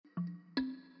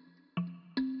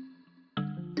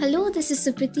Hello, this is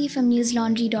Supriti from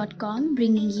newslaundry.com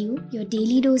bringing you your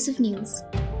daily dose of news.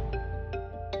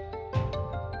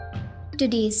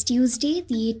 Today is Tuesday,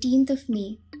 the 18th of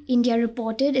May. India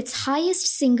reported its highest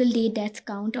single-day death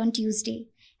count on Tuesday,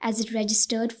 as it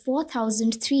registered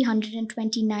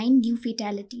 4,329 new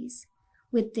fatalities.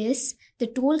 With this, the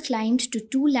toll climbed to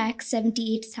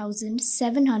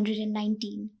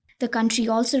 278,719. The country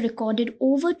also recorded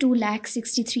over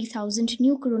 263,000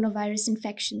 new coronavirus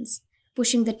infections,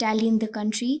 pushing the tally in the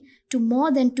country to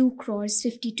more than 2 crores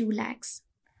 52 lakhs.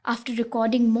 After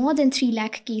recording more than 3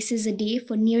 lakh cases a day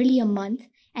for nearly a month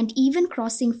and even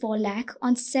crossing 4 lakh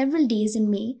on several days in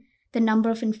May, the number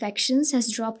of infections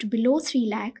has dropped below 3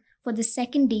 lakh for the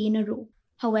second day in a row.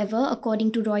 However,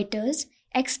 according to Reuters,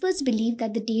 experts believe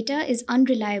that the data is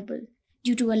unreliable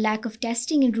due to a lack of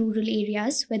testing in rural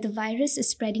areas where the virus is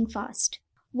spreading fast.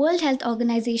 World Health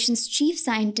Organization's chief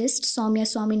scientist Soumya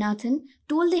Swaminathan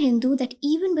told The Hindu that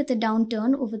even with a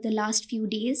downturn over the last few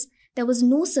days, there was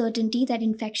no certainty that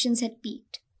infections had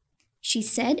peaked. She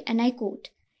said, and I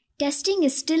quote, "Testing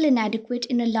is still inadequate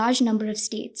in a large number of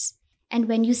states, and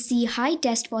when you see high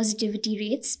test positivity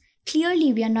rates,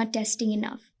 clearly we are not testing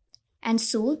enough. And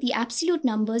so the absolute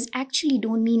numbers actually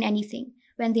don't mean anything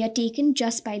when they are taken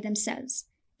just by themselves.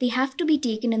 They have to be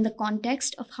taken in the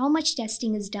context of how much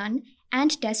testing is done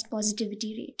and test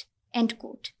positivity rate." End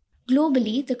quote.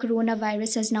 Globally, the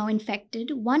coronavirus has now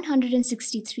infected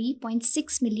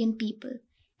 163.6 million people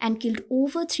and killed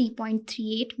over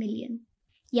 3.38 million.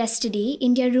 Yesterday,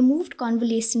 India removed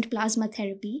convalescent plasma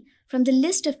therapy from the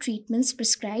list of treatments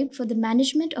prescribed for the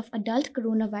management of adult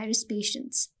coronavirus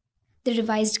patients. The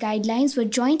revised guidelines were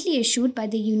jointly issued by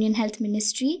the Union Health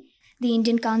Ministry, the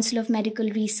Indian Council of Medical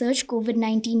Research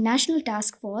COVID-19 National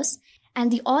Task Force, and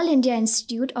the All India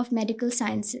Institute of Medical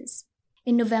Sciences.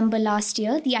 In November last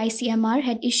year, the ICMR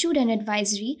had issued an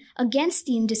advisory against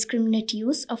the indiscriminate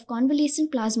use of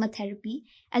convalescent plasma therapy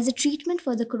as a treatment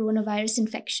for the coronavirus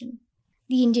infection.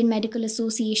 The Indian Medical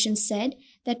Association said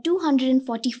that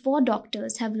 244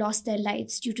 doctors have lost their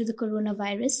lives due to the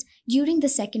coronavirus during the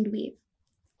second wave.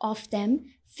 Of them,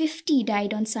 50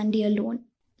 died on Sunday alone.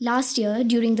 Last year,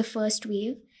 during the first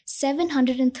wave,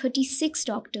 736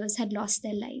 doctors had lost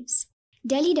their lives.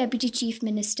 Delhi Deputy Chief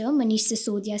Minister Manish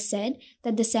Sisodia said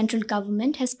that the central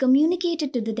government has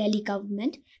communicated to the Delhi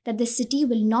government that the city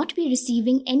will not be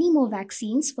receiving any more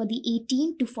vaccines for the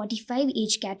 18 to 45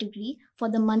 age category for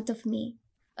the month of May.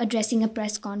 Addressing a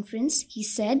press conference, he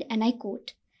said, and I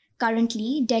quote,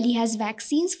 "Currently, Delhi has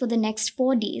vaccines for the next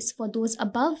 4 days for those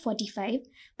above 45,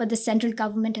 but the central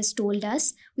government has told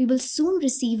us we will soon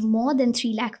receive more than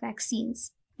 3 lakh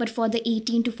vaccines. But for the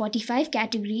 18 to 45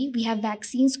 category, we have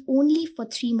vaccines only for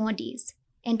 3 more days."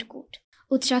 End quote.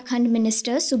 Uttarakhand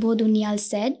Minister Subodh Unyal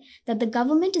said that the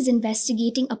government is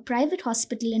investigating a private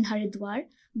hospital in Haridwar,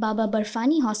 Baba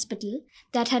Barfani Hospital,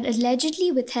 that had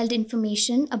allegedly withheld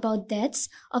information about deaths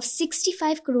of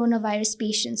 65 coronavirus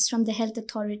patients from the health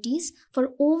authorities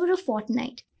for over a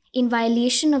fortnight, in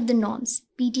violation of the norms,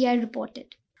 PTI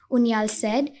reported. Unyal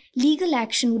said legal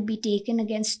action would be taken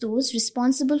against those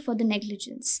responsible for the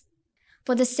negligence.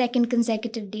 For the second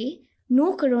consecutive day,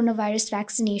 no coronavirus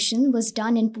vaccination was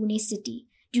done in Pune city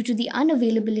due to the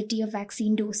unavailability of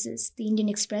vaccine doses, the Indian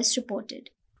Express reported.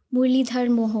 Murlidhar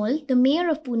Mohol, the mayor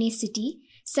of Pune city,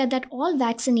 said that all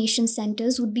vaccination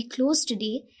centers would be closed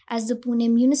today as the Pune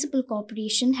Municipal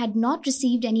Corporation had not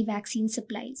received any vaccine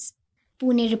supplies.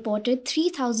 Pune reported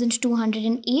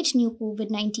 3,208 new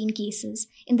COVID-19 cases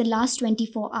in the last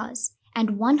 24 hours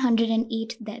and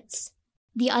 108 deaths.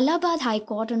 The Allahabad High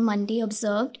Court on Monday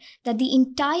observed that the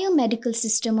entire medical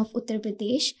system of Uttar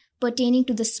Pradesh pertaining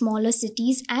to the smaller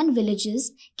cities and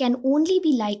villages can only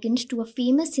be likened to a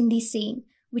famous Hindi saying,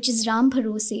 which is Ram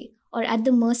Bharose, or at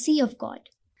the mercy of God.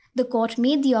 The court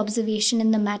made the observation in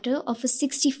the matter of a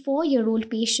 64-year-old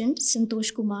patient,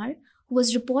 Santosh Kumar, who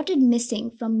was reported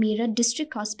missing from Meerut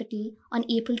District Hospital on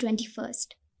April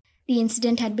 21st. The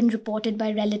incident had been reported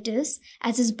by relatives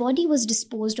as his body was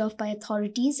disposed of by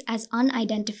authorities as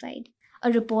unidentified.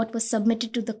 A report was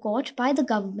submitted to the court by the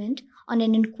government on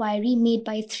an inquiry made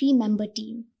by a 3-member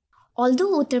team.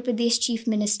 Although Uttar Pradesh Chief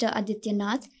Minister Aditya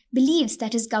Nath believes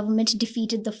that his government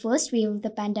defeated the first wave of the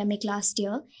pandemic last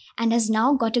year and has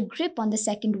now got a grip on the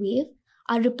second wave,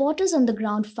 our reporters on the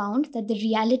ground found that the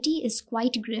reality is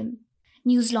quite grim.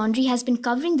 News Laundry has been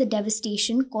covering the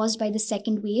devastation caused by the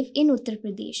second wave in Uttar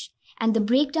Pradesh and the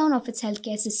breakdown of its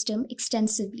healthcare system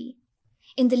extensively.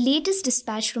 In the latest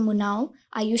dispatch from Unnao,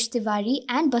 Ayush Tiwari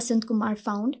and Basant Kumar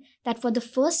found that for the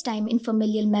first time in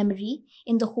familial memory,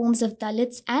 in the homes of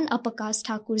Dalits and upper caste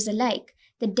Thakurs alike,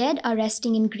 the dead are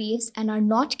resting in graves and are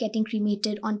not getting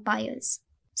cremated on pyres.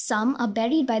 Some are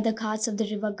buried by the ghats of the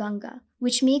river Ganga,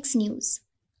 which makes news.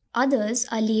 Others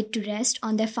are laid to rest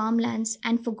on their farmlands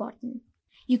and forgotten.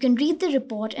 You can read the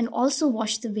report and also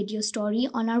watch the video story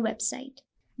on our website.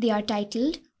 They are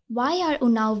titled, "Why Are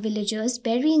Unnao Villagers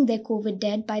Burying Their COVID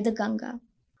Dead by the Ganga?"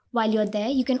 While you're there,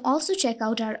 you can also check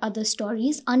out our other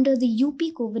stories under the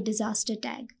UP COVID disaster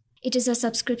tag. It is a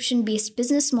subscription-based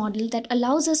business model that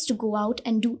allows us to go out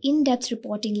and do in-depth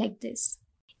reporting like this.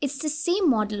 It's the same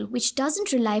model which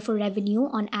doesn't rely for revenue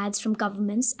on ads from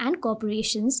governments and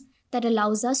corporations that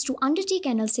allows us to undertake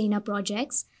NL Sena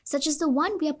projects such as the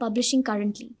one we are publishing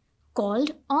currently,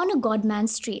 called On a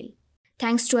Godman's Trail.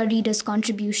 Thanks to our readers'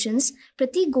 contributions,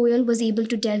 Pratik Goyal was able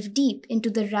to delve deep into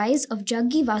the rise of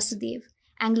Jaggi Vasudev,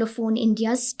 Anglophone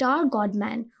India's star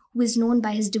godman, who is known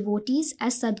by his devotees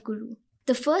as Sadhguru.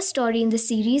 The first story in the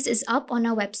series is up on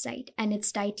our website, and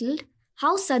it's titled,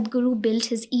 "How Sadhguru Built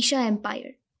His Isha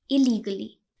Empire,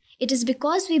 Illegally." It is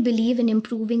because we believe in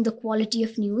improving the quality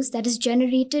of news that is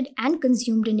generated and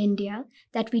consumed in India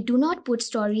that we do not put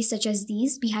stories such as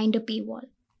these behind a paywall.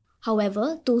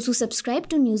 However, those who subscribe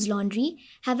to News Laundry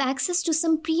have access to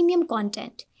some premium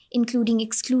content, including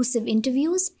exclusive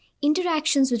interviews,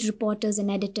 interactions with reporters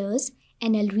and editors,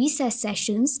 NL recess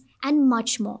sessions, and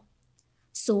much more.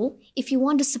 So, if you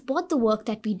want to support the work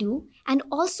that we do and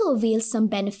also avail some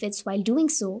benefits while doing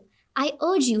so, I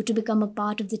urge you to become a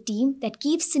part of the team that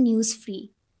keeps the news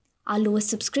free. Our lowest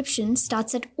subscription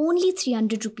starts at only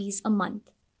 300 rupees a month.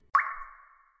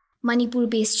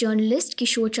 Manipur-based journalist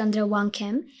Kishore Chandra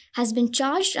Wangkhem has been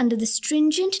charged under the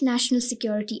stringent National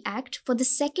Security Act for the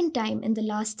second time in the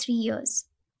last 3 years.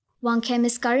 Wangkhem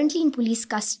is currently in police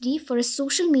custody for a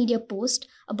social media post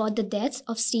about the death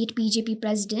of state BJP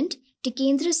president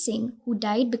Tikendra Singh, who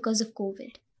died because of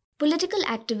COVID. Political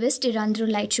activist Irandro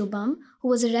Laichobam, who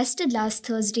was arrested last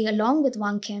Thursday along with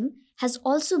Wangkhem, has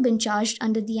also been charged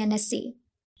under the NSA.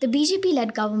 The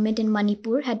BJP-led government in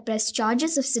Manipur had pressed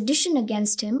charges of sedition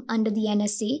against him under the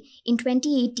NSA in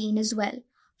 2018 as well,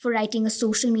 for writing a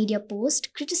social media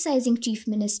post criticizing Chief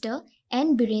Minister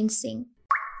N. Biren Singh.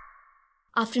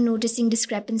 After noticing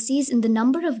discrepancies in the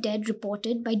number of dead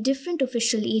reported by different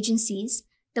official agencies,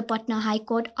 the Patna High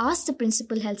Court asked the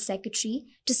Principal Health Secretary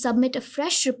to submit a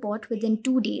fresh report within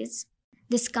 2 days.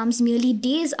 This comes merely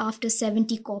days after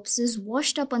 70 corpses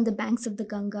washed up on the banks of the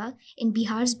Ganga in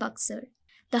Bihar's Buxar.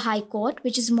 The High Court,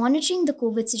 which is monitoring the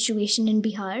COVID situation in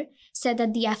Bihar, said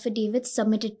that the affidavits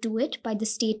submitted to it by the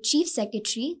State Chief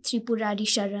Secretary Tripurari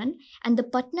Sharan and the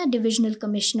Patna Divisional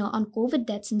Commissioner on COVID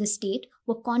deaths in the state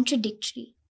were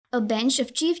contradictory. A bench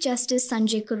of Chief Justice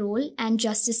Sanjay Karol and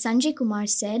Justice Sanjay Kumar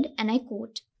said, and I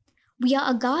quote, "We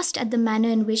are aghast at the manner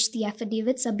in which the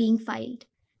affidavits are being filed.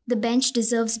 The bench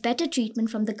deserves better treatment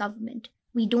from the government.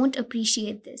 We don't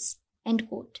appreciate this." End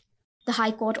quote. The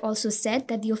High Court also said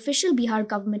that the official Bihar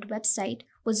government website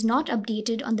was not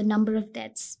updated on the number of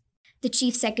deaths. The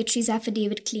Chief Secretary's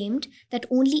affidavit claimed that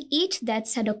only 8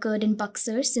 deaths had occurred in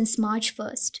Buxar since March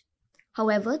 1st.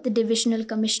 However, the Divisional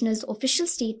Commissioner's official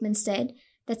statement said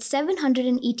that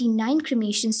 789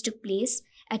 cremations took place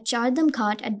at Chardham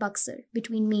Ghat at Buxar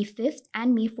between May 5th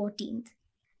and May 14th.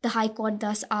 The High Court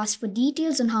thus asked for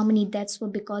details on how many deaths were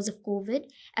because of COVID,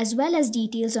 as well as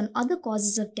details on other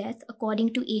causes of death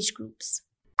according to age groups.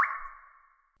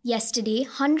 Yesterday,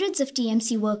 hundreds of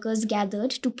TMC workers gathered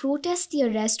to protest the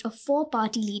arrest of 4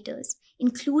 party leaders,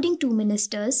 including 2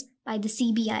 ministers, by the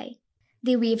CBI.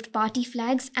 They waved party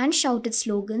flags and shouted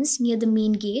slogans near the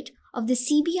main gate of the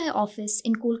CBI office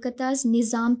in Kolkata's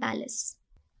Nizam Palace.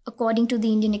 According to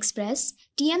the Indian Express,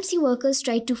 TMC workers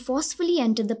tried to forcefully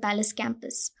enter the palace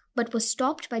campus, but were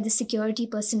stopped by the security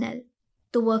personnel.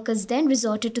 The workers then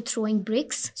resorted to throwing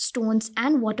bricks, stones,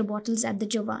 and water bottles at the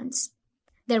Jawans.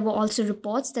 There were also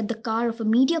reports that the car of a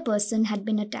media person had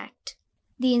been attacked.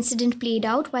 The incident played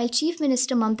out while Chief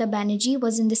Minister Mamata Banerjee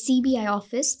was in the CBI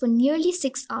office for nearly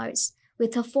 6 hours,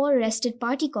 with her 4 arrested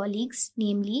party colleagues,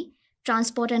 namely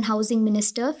Transport and Housing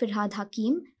Minister Firhad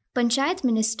Hakim, Panchayat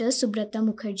Minister Subrata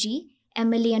Mukherjee,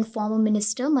 MLA and former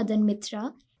Minister Madan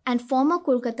Mitra, and former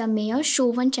Kolkata Mayor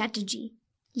Shovan Chatterjee.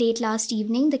 Late last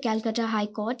evening, the Calcutta High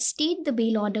Court stayed the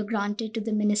bail order granted to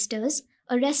the ministers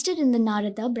arrested in the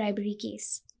Narada bribery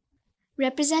case.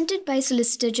 Represented by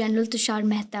Solicitor General Tushar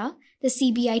Mehta, the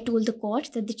CBI told the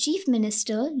court that the Chief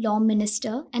Minister, Law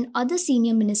Minister, and other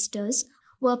senior ministers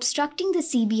were obstructing the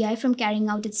CBI from carrying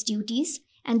out its duties,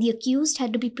 and the accused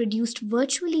had to be produced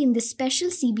virtually in the special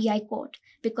CBI court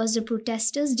because the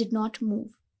protesters did not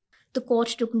move. The court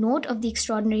took note of the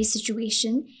extraordinary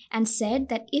situation and said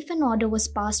that if an order was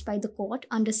passed by the court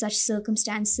under such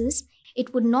circumstances,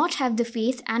 it would not have the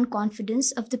faith and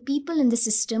confidence of the people in the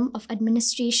system of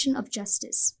administration of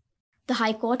justice. The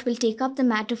High Court will take up the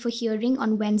matter for hearing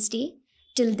on Wednesday.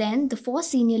 Till then, the 4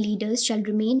 senior leaders shall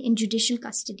remain in judicial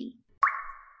custody.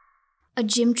 A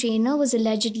gym trainer was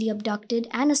allegedly abducted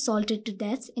and assaulted to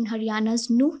death in Haryana's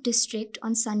Nuh district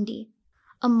on Sunday.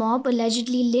 A mob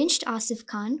allegedly lynched Asif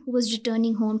Khan, who was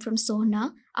returning home from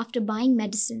Sohna after buying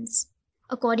medicines.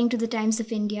 According to the Times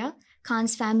of India,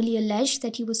 Khan's family alleged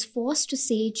that he was forced to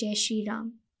say Jai Shri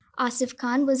Ram. Asif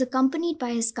Khan was accompanied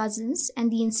by his cousins,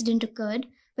 and the incident occurred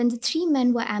when the 3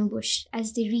 men were ambushed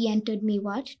as they re-entered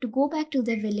Mewat to go back to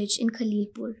their village in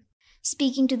Khalilpur.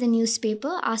 Speaking to the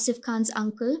newspaper, Asif Khan's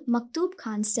uncle, Maktub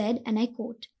Khan, said, and I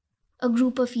quote, "A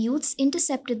group of youths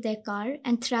intercepted their car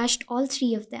and thrashed all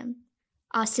 3 of them.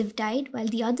 Asif died while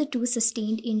the other 2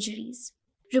 sustained injuries."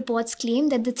 Reports claim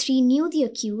that the 3 knew the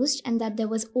accused and that there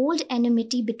was old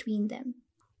enmity between them.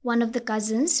 One of the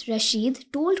cousins,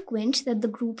 Rashid, told Quint that the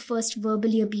group first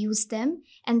verbally abused them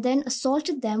and then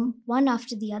assaulted them one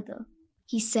after the other.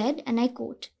 He said, and I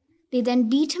quote, "They then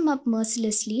beat him up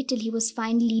mercilessly till he was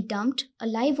finally dumped,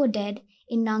 alive or dead,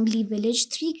 in Nangli village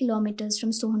 3 kilometers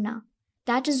from Sohna.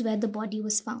 That is where the body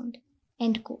was found."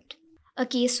 End quote. A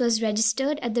case was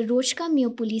registered at the Rochka Meo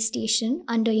police station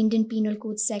under Indian Penal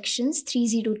Code sections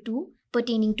 302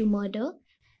 pertaining to murder,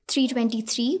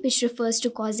 323 which refers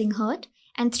to causing hurt,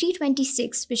 and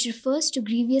 326 which refers to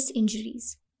grievous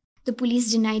injuries. The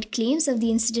police denied claims of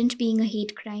the incident being a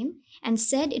hate crime and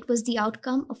said it was the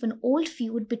outcome of an old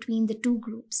feud between the 2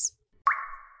 groups.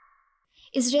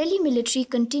 Israeli military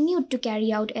continued to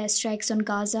carry out airstrikes on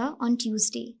Gaza on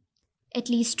Tuesday. At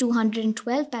least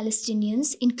 212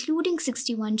 Palestinians, including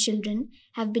 61 children,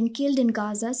 have been killed in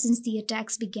Gaza since the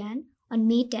attacks began on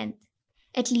May 10th.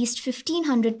 At least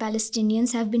 1,500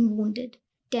 Palestinians have been wounded.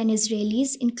 10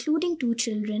 Israelis, including 2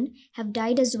 children, have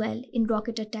died as well in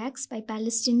rocket attacks by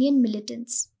Palestinian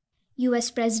militants.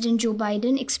 US President Joe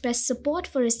Biden expressed support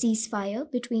for a ceasefire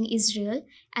between Israel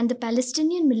and the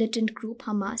Palestinian militant group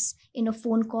Hamas in a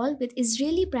phone call with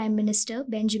Israeli Prime Minister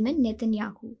Benjamin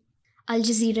Netanyahu. Al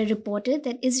Jazeera reported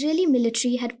that Israeli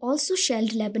military had also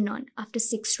shelled Lebanon after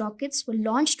 6 rockets were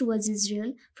launched towards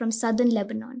Israel from southern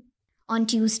Lebanon. On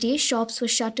Tuesday, shops were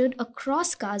shuttered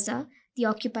across Gaza, the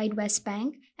occupied West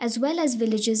Bank, as well as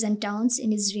villages and towns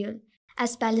in Israel,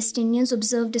 as Palestinians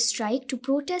observed a strike to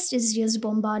protest Israel's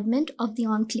bombardment of the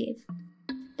enclave.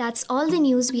 That's all the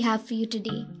news we have for you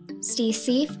today. Stay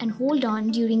safe and hold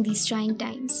on during these trying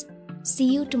times. See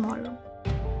you tomorrow.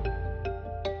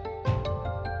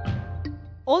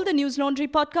 All the News Laundry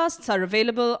podcasts are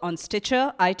available on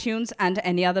Stitcher, iTunes, and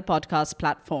any other podcast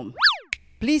platform.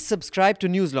 Please subscribe to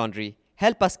News Laundry.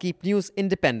 Help us keep news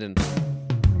independent.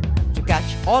 To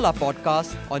catch all our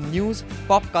podcasts on news,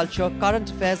 pop culture, current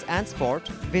affairs, and sport,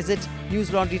 visit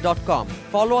newslaundry.com.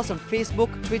 Follow us on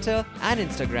Facebook, Twitter, and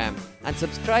Instagram, and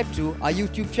subscribe to our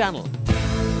YouTube channel.